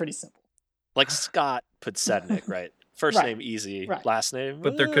names are pretty simple. Like Scott Podsednik, right? First name easy, last name.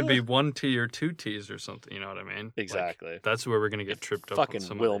 But there could be 1 T or 2 T's or something. You know what I mean? Exactly. Like, that's where we're gonna get tripped up.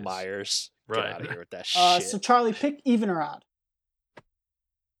 Fucking Will Myers. Right. Get out of here with that shit. So Charlie, pick even or odd.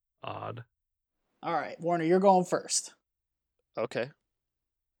 Odd. All right, Warner, you're going first. Okay.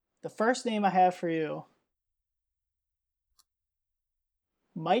 The first name I have for you,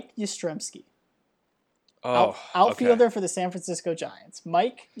 Mike Yastrzemski. Outfielder for the San Francisco Giants.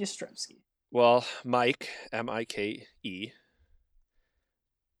 Mike Yastrzemski. Well, Mike, M-I-K-E.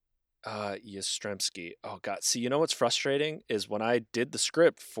 Yastrzemski. Oh, God. See, you know what's frustrating is when I did the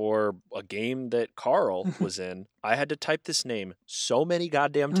script for a game that Carl was in, I had to type this name so many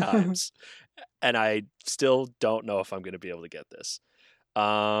goddamn times, and I still don't know if I'm going to be able to get this.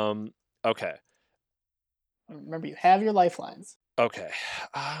 Okay. Remember, you have your lifelines. Okay.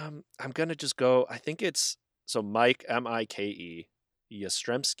 I'm going to just go, I think it's, so Mike, M-I-K-E,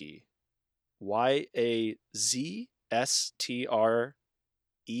 Yastrzemski,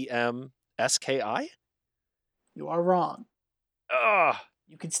 Y-A-Z-S-T-R-E-M-S-K-I? You are wrong. Ugh.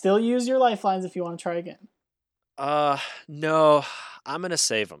 You can still use your lifelines if you want to try again. No, I'm going to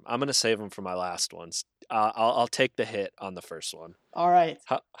save them. I'm going to save them for my last ones. I'll take the hit on the first one. All right.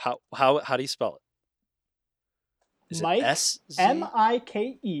 How do you spell it? Is Mike, it S-Z?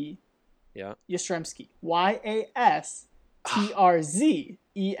 M-I-K-E, yeah. Yastrzemski,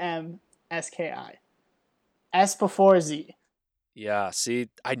 Y-A-S-T-R-Z-E-M-S-K-I. S before Z. Yeah, see,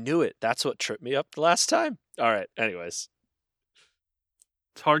 I knew it. That's what tripped me up the last time. All right, anyways.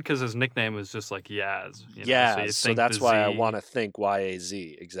 It's hard because his nickname is just like Yaz. So that's why I want to think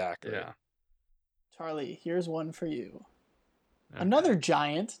Y-A-Z, exactly. Yeah. Charlie, here's one for you. Okay. Another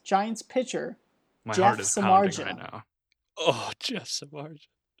Giants pitcher, My Jeff heart is Samardzija. Pounding right now. Oh, Jeff Samardzija.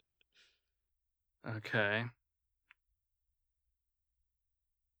 Okay.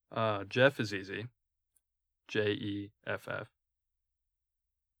 Jeff is easy. Jeff.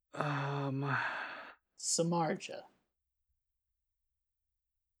 Samardzija.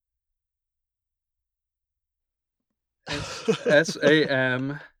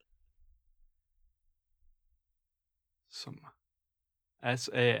 S-A-M.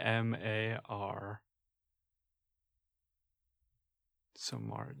 S-A-M-A-R.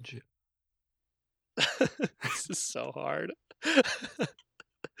 Samardzija. This is so hard.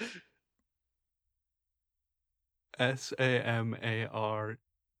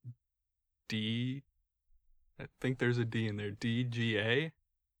 S-A-M-A-R-D. I think there's a D in there. D-G-A.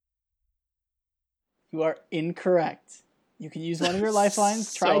 You are incorrect. You can use one of your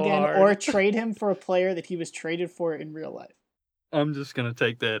lifelines, try again, or trade him for a player that he was traded for in real life. I'm just going to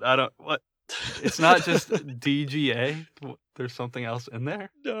take that. What? It's not just D-G-A. There's something else in there?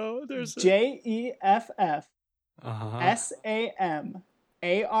 No, there's Jeff Samard.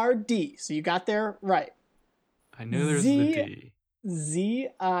 So you got there right. I knew there's the D.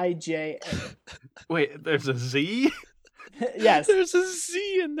 Z-I-J-A. Wait, there's a Z? Yes. There's a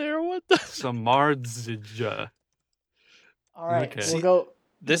Z in there. What the? Samardzija. All right. Okay. We'll go.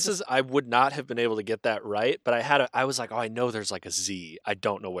 I would not have been able to get that right, but I was like, oh, I know there's like a Z. I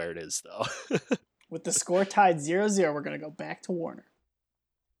don't know where it is, though. With the score tied 0-0, we're going to go back to Warner.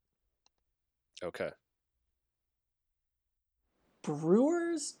 Okay.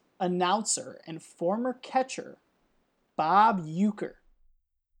 Brewers announcer and former catcher, Bob Uecker.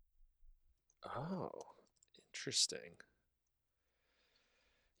 Oh, interesting.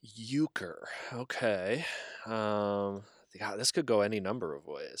 Uecker. Okay. God, this could go any number of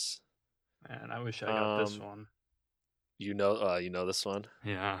ways. Man, I wish I got this one. You know this one?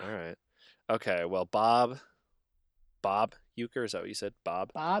 Yeah. All right. Okay, well, Bob Uecker, is that what you said?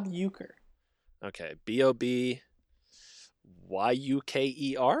 Bob Uecker. Okay, B-O-B-Y-U-K-E-R?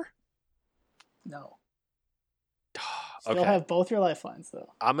 No. Okay. Still have both your lifelines,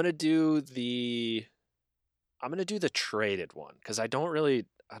 though. I'm gonna do the traded one because I don't know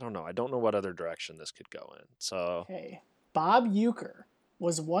what other direction this could go in. So okay, Bob Uecker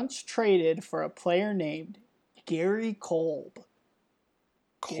was once traded for a player named Gary Kolb.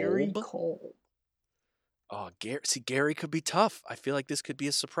 Gary Kolb. Oh, Gary could be tough. I feel like this could be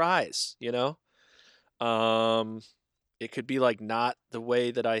a surprise. You know, it could be like not the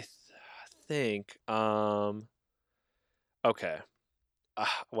way that I think. Okay. Okay.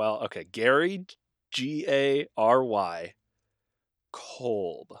 Gary, Gary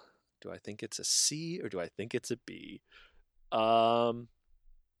Kolb. Do I think it's a C or do I think it's a B?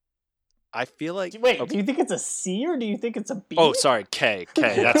 I feel like... Wait, okay. do you think it's a C or do you think it's a B? Oh, sorry, K.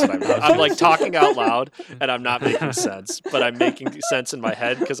 That's what I meant. I'm like talking out loud, and I'm not making sense, but I'm making sense in my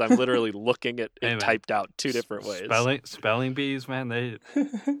head because I'm literally looking at it typed out two different ways. Spelling bees, man, they'll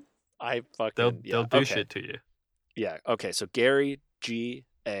do shit to you. Yeah. Okay. So Gary, Gary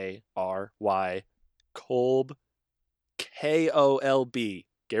Kolb, Kolb,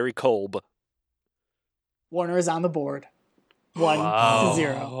 Gary Kolb. Warner is on the board.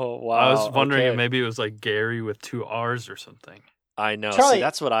 1-0. Oh, wow. I was wondering if maybe it was like Gary with 2 R's or something. I know. Charlie, see,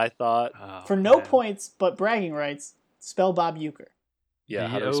 that's what I thought. For no points but bragging rights, spell Bob Uecker. Yeah,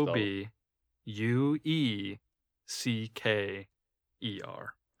 how do I spell it? BOBUECKER.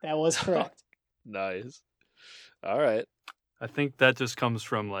 That was correct. Nice. All right. I think that just comes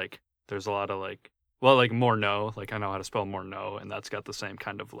from like there's a lot of like Morneau, like I know how to spell Morneau, and that's got the same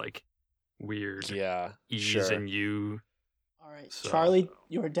kind of like weird E's and U. All right, so. Charlie,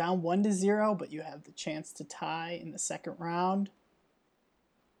 you are down 1-0, but you have the chance to tie in the second round.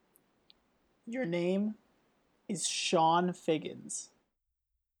 Your name is Sean Figgins.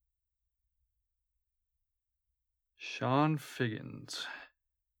 Sean Figgins.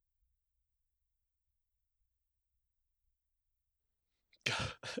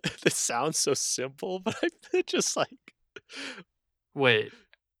 This sounds so simple, but I just like... Wait,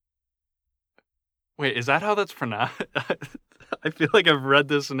 is that how that's pronounced? I feel like I've read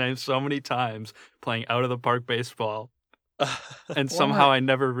this name so many times playing out of the park baseball, and somehow I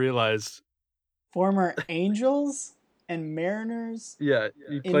never realized. Former Angels and Mariners. Yeah,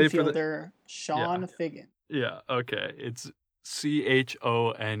 you played infielder for the Sean Figgins. Yeah, okay, it's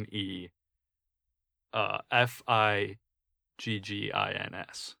CHONE,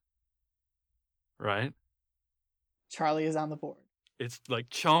 FIGGINS, right? Charlie is on the board. It's like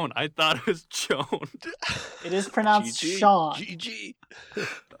Chone. I thought it was Chone. It is pronounced Sean. GG.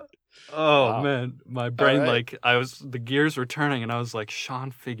 Oh wow. Man, my brain the gears were turning, and I was like Sean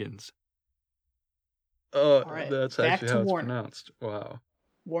Figgins. Oh, right. That's actually how it's pronounced. Wow.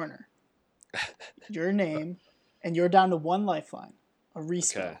 Warner, your name, and you're down to 1 lifeline. A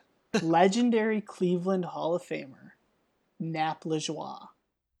respell. Okay. Legendary Cleveland Hall of Famer, Nap Lajoie.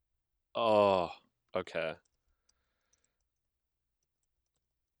 Oh, okay.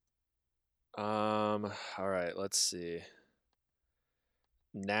 All right, let's see.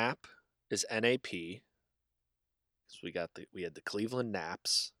 Nap is NAP. So we had the Cleveland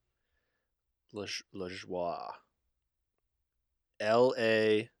Naps. Lajoie.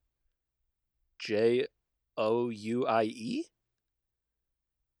 LAJOUIE?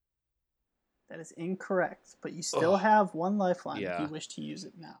 That is incorrect, but you still have 1 lifeline if you wish to use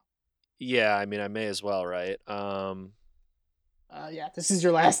it now. Yeah, I mean I may as well, right? Yeah, this is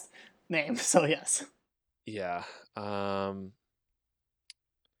your last name, so yes. Yeah.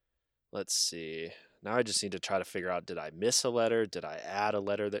 Let's see. Now I just need to try to figure out, did I miss a letter? Did I add a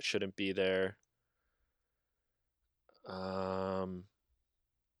letter that shouldn't be there? All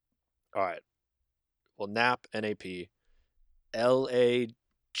right. Well, NAP, NAP, LAJOIE?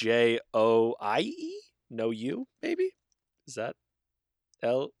 No U, maybe? Is that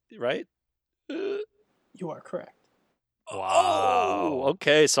L, right? You are correct. Wow. Oh,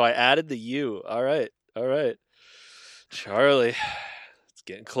 okay, so I added the U. All right. Charlie, it's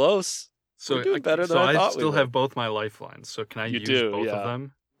getting close. So we're doing better than I thought. I still have both my lifelines. So can I use both of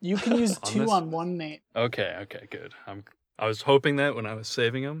them? You can use 2 on 1 name. Okay, good. I was hoping that when I was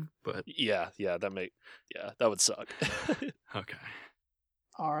saving them, but that would suck. Okay.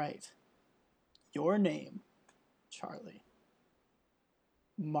 All right. Your name, Charlie.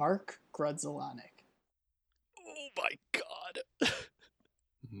 Mark Grudzelanek. Oh my God.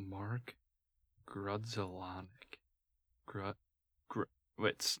 Mark Grudzelanek.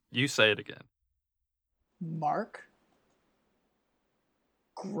 Wait, you say it again. Mark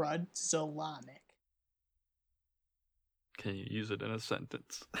Grudzelanek. Can you use it in a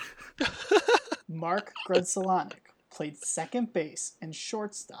sentence? Mark Grudzelanek played second base and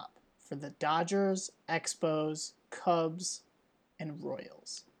shortstop for the Dodgers, Expos, Cubs, and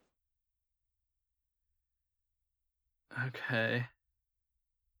Royals. Okay.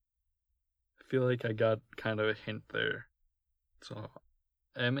 I feel like I got kind of a hint there. So,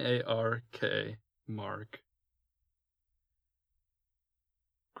 M-A-R-K, Mark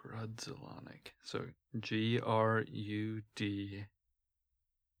Grudzelanek. So, G-R-U-D-Z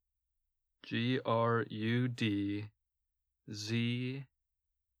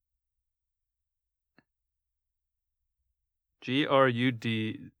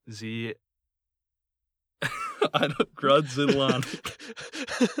G-R-U-D-Z I don't Grudzelanek.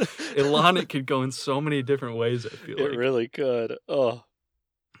 Ilonic could go in so many different ways, I feel like. It really could. Oh.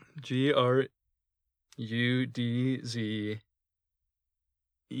 Grudzel.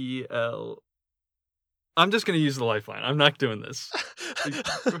 I'm just going to use the lifeline. I'm not doing this.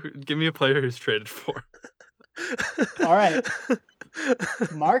 Give me a player who's traded for. All right.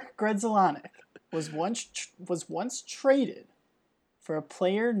 Mark Grudzelanek was once traded for a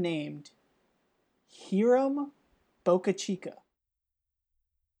player named Hiram Boca Chica.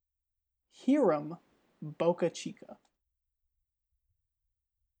 Hiram Boca Chica.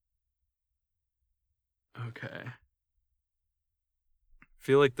 Okay. I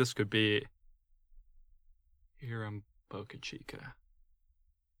feel like this could be Hiram Boca Chica.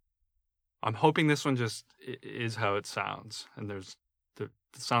 I'm hoping this one just is how it sounds, and it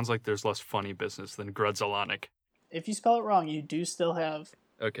sounds like there's less funny business than Grudzelanek. If you spell it wrong, you do still have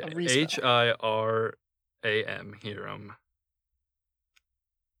okay. A respell. Hiram, Hiram.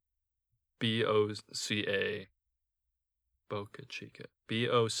 Boca Boca Chica.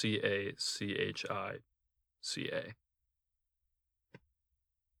 Bocachica.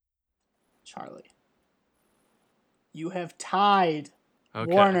 Charlie. You have tied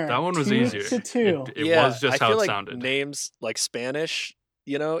Warner. That one was 2-2. It was just how it sounded. Names like Spanish,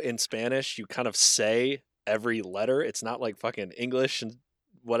 in Spanish, you kind of say every letter. It's not like fucking English and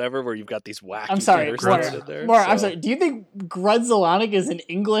whatever, where you've got these wacky letters in there. Warner, I'm sorry. Do you think Grudzelanek is an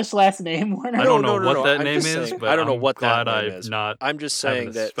English last name, Warner? I don't know what that name is, but I don't know what that name is. I'm just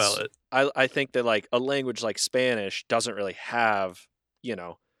saying that spell it. I think that like a language like Spanish doesn't really have,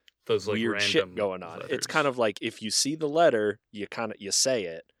 those like weird shit going on. letters. It's kind of like if you see the letter, you say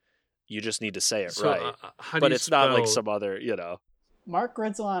it. You just need to say it right. But it's not like some other, Mark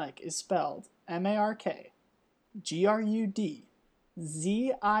Grudzelanek is spelled MarkGrudzelanek.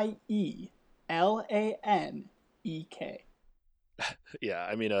 Yeah,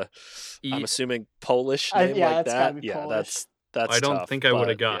 I mean, I'm assuming Polish name like that. Yeah, Polish. That's. I don't tough, think I would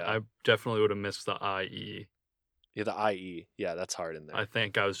have got. Yeah. I definitely would have missed the IE. Yeah, the IE. Yeah, that's hard in there. I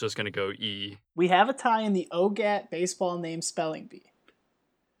think I was just gonna go E. We have a tie in the OGAT baseball name spelling bee,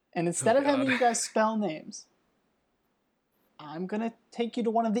 and instead of having you guys spell names, I'm gonna take you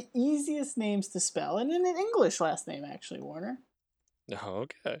to one of the easiest names to spell, and an English last name actually, Warner. Oh,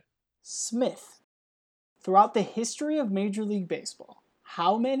 okay. Smith. Throughout the history of Major League Baseball,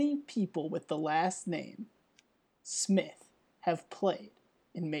 how many people with the last name Smith have played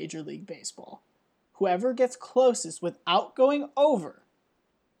in Major League Baseball? Whoever gets closest without going over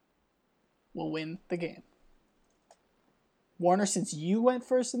will win the game. Warner, since you went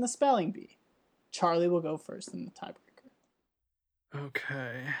first in the spelling bee, Charlie will go first in the tiebreaker.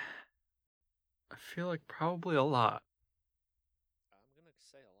 Okay. I feel like probably a lot. I'm going to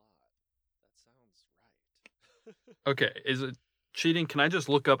say a lot. That sounds right. Okay, is it cheating? Can I just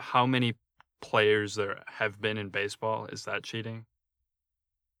look up how many players there have been in baseball? Is that cheating?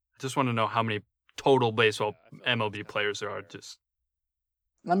 I just want to know how many total baseball MLB players there are. Just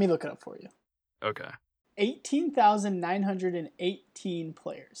let me look it up for you. Okay. 18,918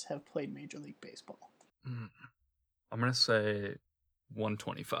 players have played Major League Baseball. I'm going to say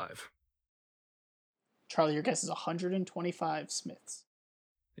 125. Charlie, your guess is 125 Smiths.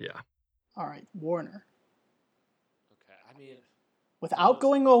 Yeah. All right, Warner. Okay, I mean, without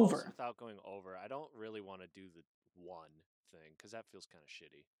going over, I don't really want to do the one thing because that feels kind of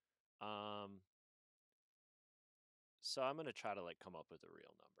shitty. So I'm gonna try to come up with a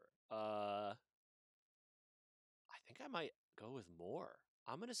real number. I think I might go with more.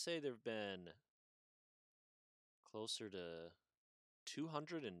 I'm gonna say there've been closer to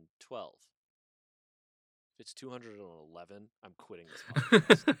 212. If it's 211, I'm quitting this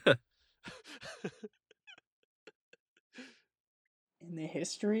podcast. In the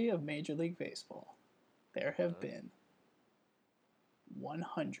history of Major League Baseball, there have been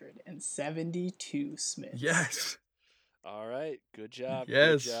 172 Smiths. Yes. All right. Good job.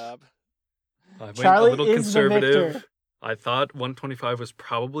 Yes. Good job. I went Charlie a little is conservative. the victor. I thought 125 was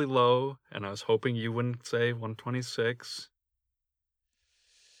probably low, and I was hoping you wouldn't say 126.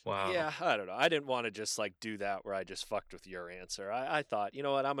 Wow. Yeah, I don't know. I didn't want to just do that where I just fucked with your answer. I thought, you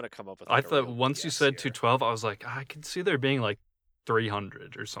know what, I'm going to come up with I thought once you said 212, I was like, I could see there being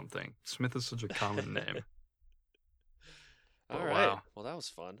 300 or something. Smith is such a common name. All right. Wow. Well, that was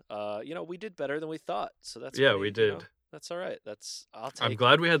fun. We did better than we thought. So that's we did. That's all right. I'll take I'm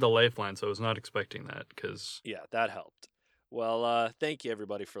glad we had the lifeline, so I was not expecting that because yeah, that helped. Well, thank you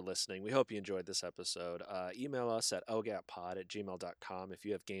everybody for listening. We hope you enjoyed this episode. Email us at ogatpod@gmail.com if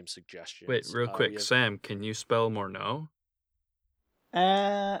you have game suggestions. Wait, real quick, Sam, can you spell Morneau?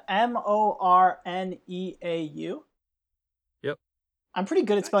 Morneau. Yep. I'm pretty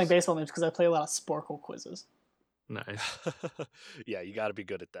good at spelling baseball names because I play a lot of Sporkle quizzes. Nice. Yeah, you got to be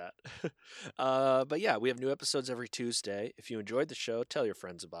good at that. But yeah, we have new episodes every Tuesday. If you enjoyed the show, tell your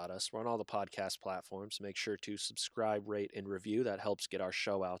friends about us. We're on all the podcast platforms. Make sure to subscribe, rate, and review. That helps get our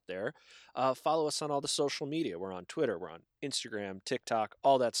show out there. Follow us on all the social media. We're on Twitter. We're on Instagram, TikTok,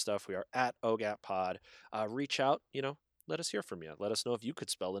 all that stuff. We are at OGATPod. Reach out, let us hear from you. Let us know if you could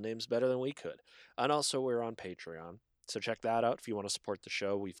spell the names better than we could. And also, we're on Patreon. So check that out if you want to support the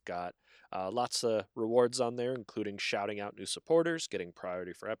show. We've got lots of rewards on there, including shouting out new supporters, getting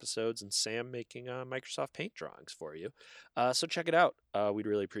priority for episodes, and Sam making Microsoft Paint drawings for you. So check it out. We'd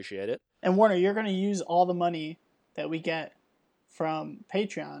really appreciate it. And Warner, you're going to use all the money that we get from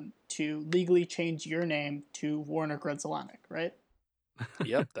Patreon to legally change your name to Warner Grudzalonic, right?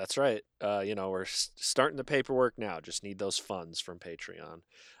 Yep, that's right. We're starting the paperwork now. Just need those funds from Patreon.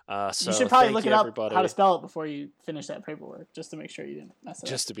 So you should probably look it up everybody. How to spell it before you finish that paperwork, just to make sure you didn't mess it up.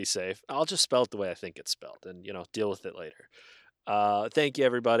 Just to be safe. I'll just spell it the way I think it's spelled and, deal with it later. Thank you,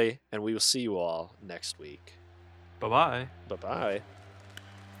 everybody, and we will see you all next week. Bye-bye. Bye-bye.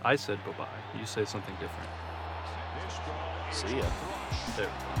 I said bye-bye. You say something different. See ya.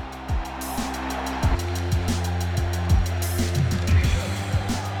 There.